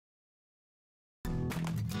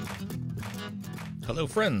Hello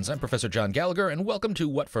friends, I'm Professor John Gallagher, and welcome to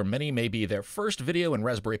what for many may be their first video in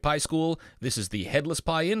Raspberry Pi school. This is the Headless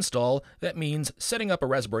Pi install. That means setting up a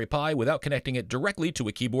Raspberry Pi without connecting it directly to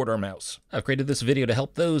a keyboard or mouse. I've created this video to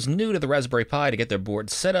help those new to the Raspberry Pi to get their board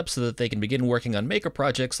set up so that they can begin working on maker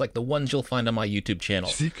projects like the ones you'll find on my YouTube channel.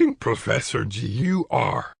 Seeking Professor G, you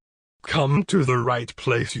are. Come to the right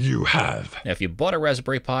place you have. Now, if you bought a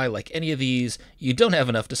Raspberry Pi like any of these, you don't have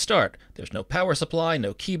enough to start. There's no power supply,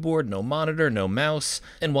 no keyboard, no monitor, no mouse,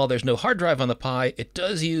 and while there's no hard drive on the Pi, it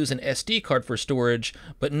does use an SD card for storage,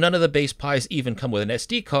 but none of the base Pis even come with an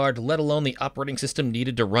SD card, let alone the operating system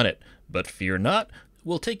needed to run it. But fear not,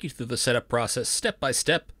 we'll take you through the setup process step by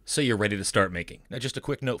step so you're ready to start making. Now, just a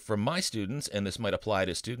quick note from my students, and this might apply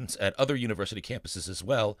to students at other university campuses as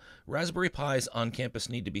well, Raspberry Pis on campus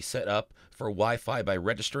need to be set up for Wi-Fi by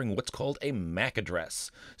registering what's called a MAC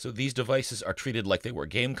address. So these devices are treated like they were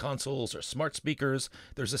game consoles or smart speakers.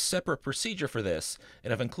 There's a separate procedure for this,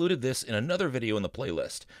 and I've included this in another video in the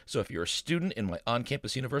playlist. So if you're a student in my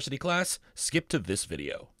on-campus university class, skip to this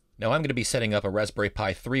video. Now, I'm going to be setting up a Raspberry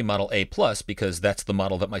Pi 3 Model A+, because that's the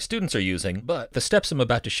model that my students are using, but the steps I'm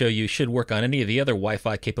about to show you should work on any of the other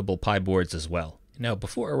Wi-Fi capable Pi boards as well. Now,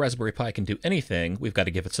 before a Raspberry Pi can do anything, we've got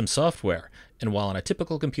to give it some software. And while on a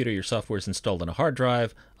typical computer your software is installed on a hard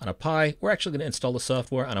drive, on a Pi, we're actually going to install the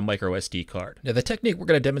software on a micro SD card. Now, the technique we're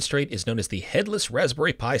going to demonstrate is known as the Headless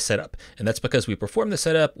Raspberry Pi setup, and that's because we perform the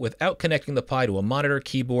setup without connecting the Pi to a monitor,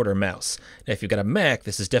 keyboard, or mouse. Now, if you've got a Mac,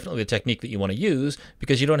 this is definitely the technique that you want to use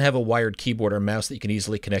because you don't have a wired keyboard or mouse that you can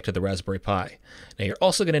easily connect to the Raspberry Pi. Now, you're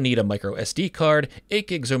also going to need a micro SD card. 8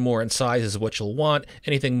 gigs or more in size is what you'll want.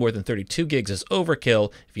 Anything more than 32 gigs is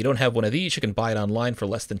overkill. If you don't have one of these, you can buy it online for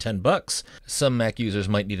less than 10 bucks. Some Mac users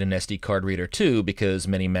might need an SD card reader too, because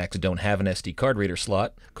many Macs don't have an SD card reader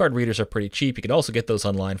slot. Card readers are pretty cheap. You can also get those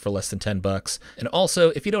online for less than 10 bucks. And also,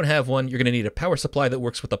 if you don't have one, you're going to need a power supply that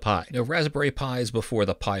works with the Pi. Now, Raspberry Pis before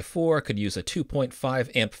the Pi 4 could use a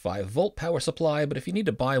 2.5 amp 5 volt power supply, but if you need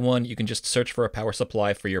to buy one, you can just search for a power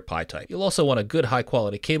supply for your Pi type. You'll also want a good high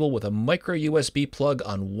quality cable with a micro USB plug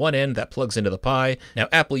on one end that plugs into the Pi. Now,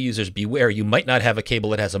 Apple users beware, you might not have a cable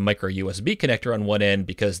that has a micro USB connector on one end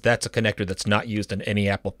because that's a connector that's not used in any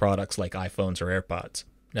Apple products like iPhones or AirPods.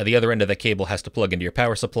 Now, the other end of the cable has to plug into your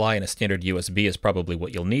power supply, and a standard USB is probably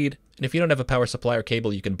what you'll need. And if you don't have a power supply or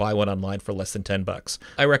cable, you can buy one online for less than 10 bucks.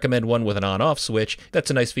 I recommend one with an on-off switch. That's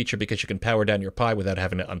a nice feature because you can power down your Pi without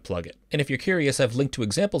having to unplug it. And if you're curious, I've linked to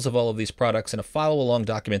examples of all of these products in a follow-along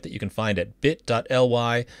document that you can find at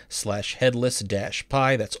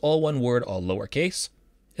bit.ly/headless-pi. That's all one word, all lowercase.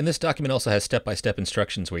 And this document also has step-by-step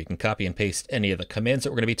instructions where you can copy and paste any of the commands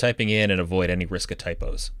that we're going to be typing in and avoid any risk of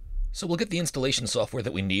typos. So we'll get the installation software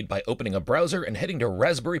that we need by opening a browser and heading to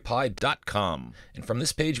raspberrypi.com. And from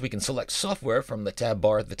this page, we can select software from the tab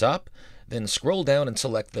bar at the top, then scroll down and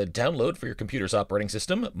select the download for your computer's operating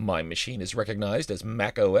system. My machine is recognized as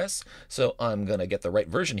Mac OS, so I'm going to get the right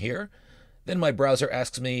version here. Then my browser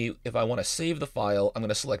asks me if I want to save the file. I'm going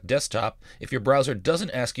to select desktop. If your browser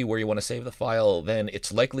doesn't ask you where you want to save the file, then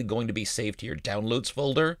it's likely going to be saved to your downloads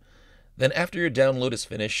folder. Then after your download is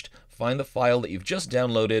finished, find the file that you've just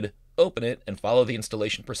downloaded, open it, and follow the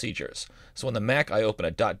installation procedures. So on the Mac, I open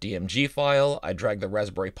a .dmg file, I drag the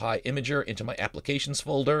Raspberry Pi imager into my applications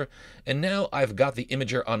folder, and now I've got the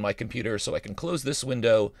imager on my computer, so I can close this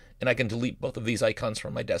window, and I can delete both of these icons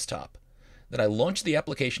from my desktop. Then I launch the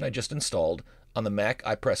application I just installed. On the Mac,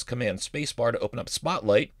 I press Command Spacebar to open up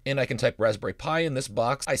Spotlight, and I can type Raspberry Pi in this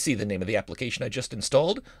box. I see the name of the application I just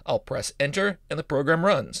installed. I'll press Enter, and the program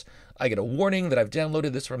runs. I get a warning that I've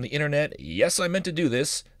downloaded this from the internet. Yes, I meant to do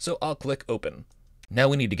this, so I'll click Open. Now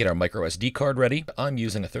we need to get our micro SD card ready. I'm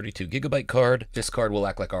using a 32 gigabyte card. This card will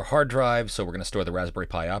act like our hard drive, so we're going to store the Raspberry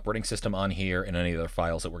Pi operating system on here and any other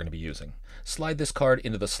files that we're going to be using. Slide this card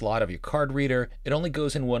into the slot of your card reader. It only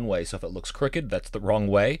goes in one way, so if it looks crooked, that's the wrong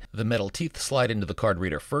way. The metal teeth slide into the card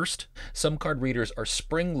reader first. Some card readers are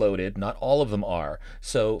spring-loaded, not all of them are.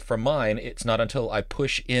 So for mine, it's not until I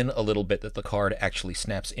push in a little bit that the card actually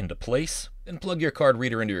snaps into place. Then plug your card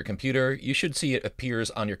reader into your computer. You should see it appears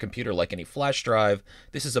on your computer like any flash drive.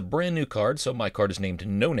 This is a brand new card, so my card is named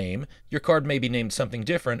No Name. Your card may be named something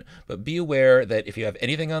different, but be aware that if you have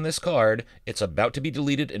anything on this card, it's about to be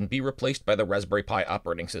deleted and be replaced by the Raspberry Pi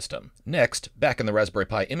operating system. Next, back in the Raspberry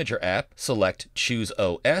Pi Imager app, select Choose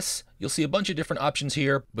OS. You'll see a bunch of different options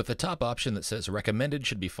here, but the top option that says recommended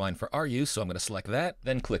should be fine for our use, so I'm going to select that.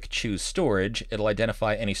 Then click Choose Storage. It'll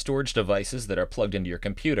identify any storage devices that are plugged into your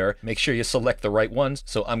computer. Make sure you select the right ones,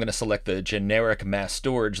 so I'm going to select the generic mass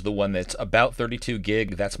storage, the one that's about 32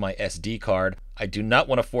 gig. That's my SD card. I do not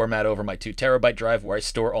want to format over my 2 terabyte drive where I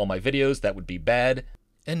store all my videos. That would be bad.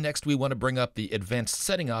 And next we want to bring up the advanced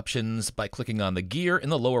setting options by clicking on the gear in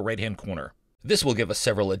the lower right-hand corner. This will give us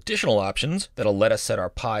several additional options that'll let us set our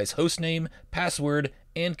Pi's hostname, password,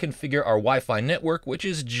 and configure our Wi-Fi network, which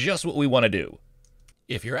is just what we want to do.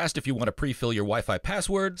 If you're asked if you want to pre-fill your Wi-Fi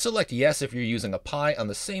password, select yes if you're using a Pi on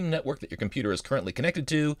the same network that your computer is currently connected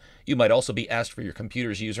to. You might also be asked for your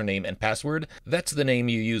computer's username and password. That's the name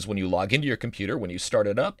you use when you log into your computer when you start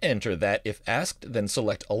it up. Enter that if asked, then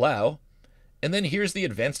select allow. And then here's the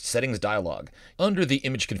advanced settings dialog. Under the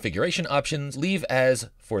image configuration options, leave as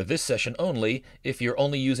for this session only if you're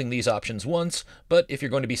only using these options once, but if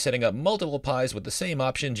you're going to be setting up multiple Pis with the same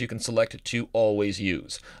options, you can select to always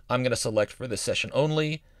use. I'm going to select for this session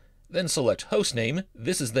only, then select hostname.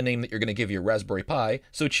 This is the name that you're going to give your Raspberry Pi,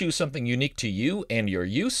 so choose something unique to you and your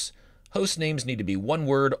use. Host names need to be one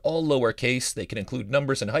word, all lowercase. They can include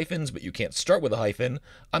numbers and hyphens, but you can't start with a hyphen.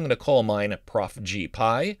 I'm going to call mine Prof G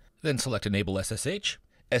Pi. Then select Enable SSH.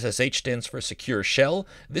 SSH stands for Secure Shell.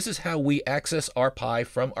 This is how we access our Pi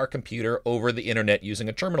from our computer over the internet using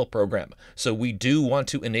a terminal program. So we do want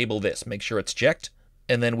to enable this. Make sure it's checked.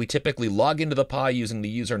 And then we typically log into the Pi using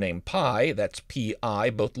the username Pi, that's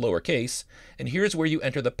P-I, both lowercase. And here's where you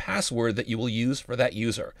enter the password that you will use for that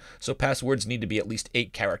user. So passwords need to be at least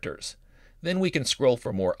 8 characters. Then we can scroll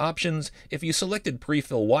for more options. If you selected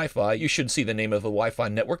pre-fill Wi-Fi, you should see the name of the Wi-Fi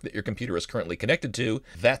network that your computer is currently connected to.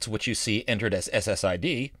 That's what you see entered as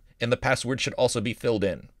SSID, and the password should also be filled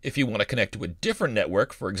in. If you want to connect to a different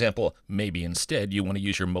network, for example, maybe instead you want to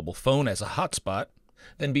use your mobile phone as a hotspot,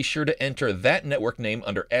 then be sure to enter that network name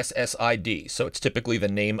under SSID. So it's typically the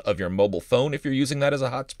name of your mobile phone if you're using that as a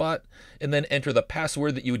hotspot, and then enter the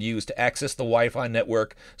password that you would use to access the Wi-Fi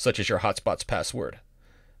network, such as your hotspot's password.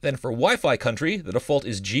 Then for Wi-Fi country, the default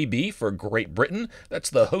is GB for Great Britain. That's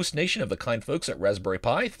the host nation of the kind folks at Raspberry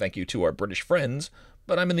Pi. Thank you to our British friends.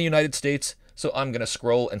 But I'm in the United States, so I'm going to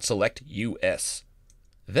scroll and select US.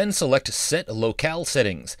 Then select Set Locale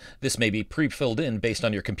Settings. This may be pre-filled in based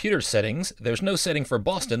on your computer's settings. There's no setting for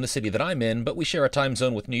Boston, the city that I'm in, but we share a time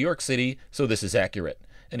zone with New York City, so this is accurate.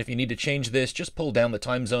 And if you need to change this, just pull down the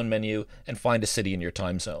time zone menu and find a city in your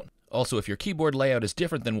time zone. Also, if your keyboard layout is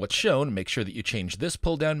different than what's shown, make sure that you change this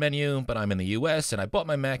pull-down menu, but I'm in the US, and I bought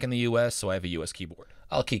my Mac in the US, so I have a US keyboard.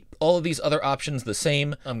 I'll keep all of these other options the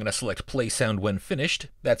same. I'm going to select Play Sound when finished.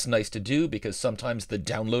 That's nice to do because sometimes the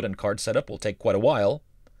download and card setup will take quite a while.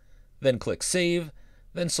 Then click Save,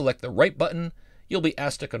 then select the Right button. You'll be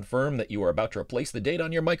asked to confirm that you are about to replace the data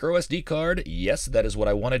on your microSD card. Yes, that is what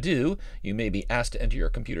I want to do. You may be asked to enter your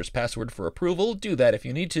computer's password for approval. Do that if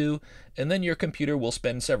you need to. And then your computer will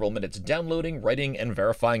spend several minutes downloading, writing, and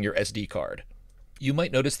verifying your SD card. You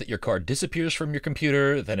might notice that your card disappears from your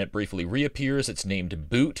computer, then it briefly reappears. It's named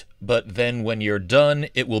boot, but then when you're done,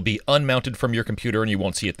 it will be unmounted from your computer and you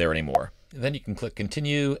won't see it there anymore. Then you can click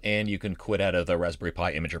Continue and you can quit out of the Raspberry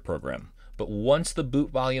Pi Imager program. But once the boot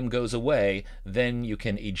volume goes away, then you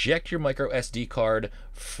can eject your micro SD card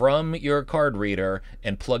from your card reader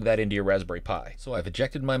and plug that into your Raspberry Pi. So I've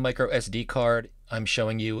ejected my micro SD card. I'm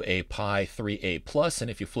showing you a Pi 3A Plus,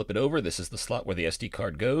 and if you flip it over, this is the slot where the SD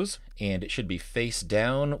card goes, and it should be face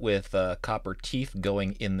down with copper teeth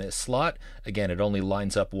going in this slot. Again, it only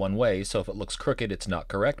lines up one way, so if it looks crooked, it's not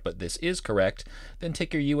correct, but this is correct. Then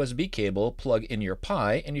take your USB cable, plug in your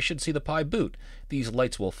Pi, and you should see the Pi boot. These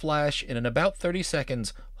lights will flash, and in about 30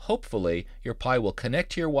 seconds, hopefully, your Pi will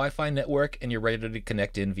connect to your Wi-Fi network and you're ready to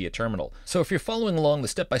connect in via terminal. So if you're following along the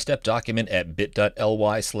step-by-step document at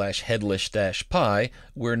bit.ly/headless-pi,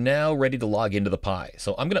 we're now ready to log into the Pi.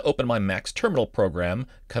 So I'm going to open my Mac's terminal program,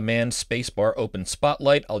 Command Spacebar Open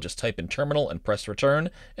Spotlight. I'll just type in terminal and press return,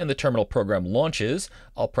 and the terminal program launches.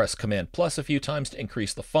 I'll press Command plus a few times to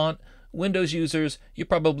increase the font. Windows users, you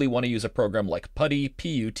probably want to use a program like Putty,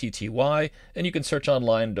 P-U-T-T-Y, and you can search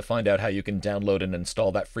online to find out how you can download and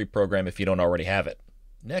install that free program if you don't already have it.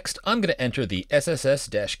 Next, I'm going to enter the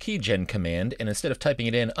SSS-keygen command, and instead of typing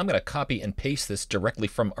it in, I'm going to copy and paste this directly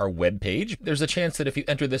from our web page. There's a chance that if you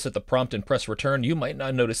enter this at the prompt and press return, you might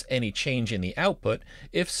not notice any change in the output.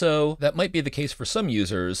 If so, that might be the case for some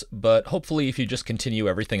users, but hopefully if you just continue,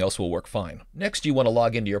 everything else will work fine. Next, you want to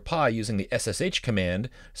log into your Pi using the SSH command.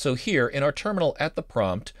 So here, in our terminal at the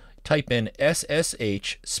prompt, type in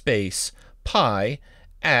SSH space Pi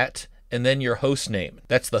at and then your host name.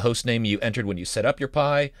 That's the host name you entered when you set up your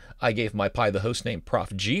Pi. I gave my Pi the host name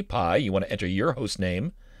Prof G Pi. You want to enter your host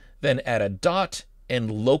name. Then add a dot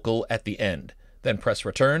and local at the end. Then press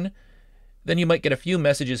return. Then you might get a few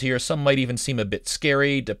messages here. Some might even seem a bit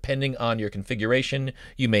scary. Depending on your configuration,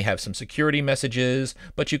 you may have some security messages,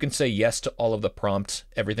 but you can say yes to all of the prompts.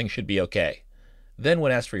 Everything should be okay. Then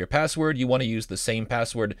when asked for your password, you want to use the same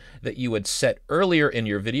password that you had set earlier in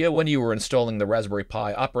your video when you were installing the Raspberry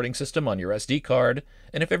Pi operating system on your SD card.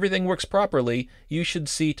 And if everything works properly, you should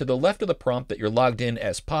see to the left of the prompt that you're logged in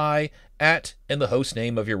as Pi, @ and the host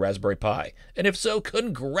name of your Raspberry Pi. And if so,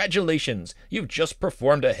 congratulations! You've just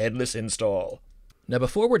performed a headless install. Now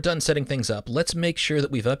before we're done setting things up, let's make sure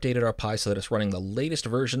that we've updated our Pi so that it's running the latest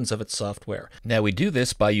versions of its software. Now we do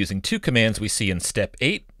this by using two commands we see in step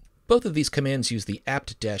 8. Both of these commands use the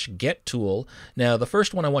apt-get tool. Now, the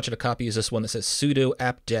first one I want you to copy is this one that says sudo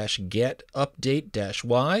apt-get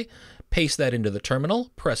update-y. Paste that into the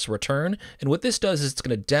terminal, press return, and what this does is it's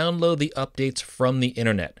going to download the updates from the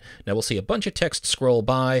internet. Now we'll see a bunch of text scroll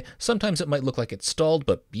by. Sometimes it might look like it's stalled,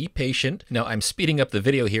 but be patient. Now I'm speeding up the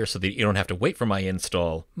video here so that you don't have to wait for my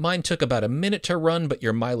install. Mine took about a minute to run, but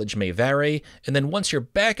your mileage may vary. And then once you're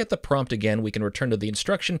back at the prompt again, we can return to the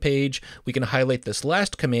instruction page. We can highlight this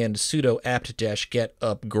last command, sudo apt-get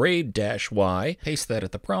upgrade-y. Paste that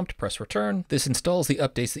at the prompt, press return. This installs the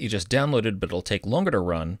updates that you just downloaded, but it'll take longer to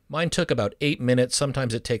run. Mine took about 8 minutes.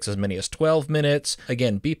 Sometimes it takes as many as 12 minutes.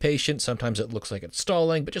 Again, be patient. Sometimes it looks like it's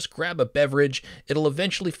stalling, but just grab a beverage. It'll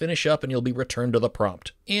eventually finish up and you'll be returned to the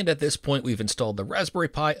prompt. And at this point, we've installed the Raspberry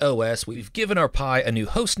Pi OS. We've given our Pi a new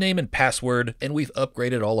hostname and password, and we've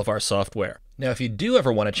upgraded all of our software. Now, if you do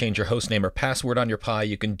ever want to change your hostname or password on your Pi,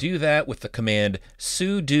 you can do that with the command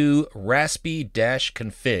sudo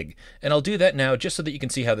raspi-config. And I'll do that now just so that you can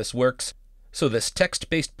see how this works. So this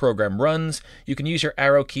text-based program runs. You can use your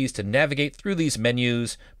arrow keys to navigate through these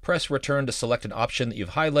menus. Press return to select an option that you've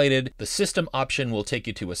highlighted. The system option will take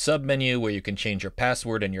you to a submenu where you can change your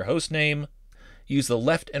password and your hostname. Use the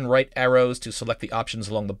left and right arrows to select the options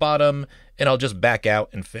along the bottom, and I'll just back out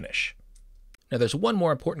and finish. Now there's one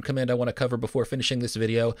more important command I want to cover before finishing this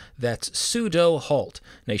video. That's sudo halt.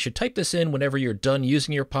 Now you should type this in whenever you're done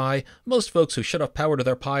using your Pi. Most folks who shut off power to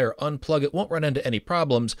their Pi or unplug it won't run into any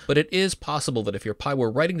problems, but it is possible that if your Pi were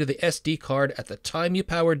writing to the SD card at the time you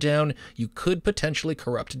powered down, you could potentially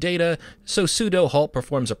corrupt data, so sudo halt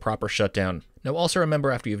performs a proper shutdown. Now also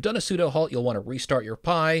remember, after you've done a sudo halt, you'll want to restart your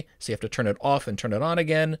Pi, so you have to turn it off and turn it on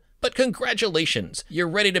again. But congratulations! You're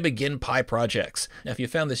ready to begin Pi projects. Now if you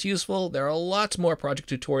found this useful, there are lots more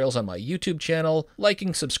project tutorials on my YouTube channel.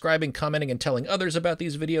 Liking, subscribing, commenting, and telling others about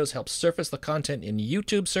these videos helps surface the content in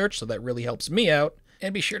YouTube search, so that really helps me out.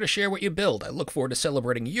 And be sure to share what you build. I look forward to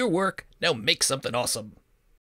celebrating your work. Now make something awesome!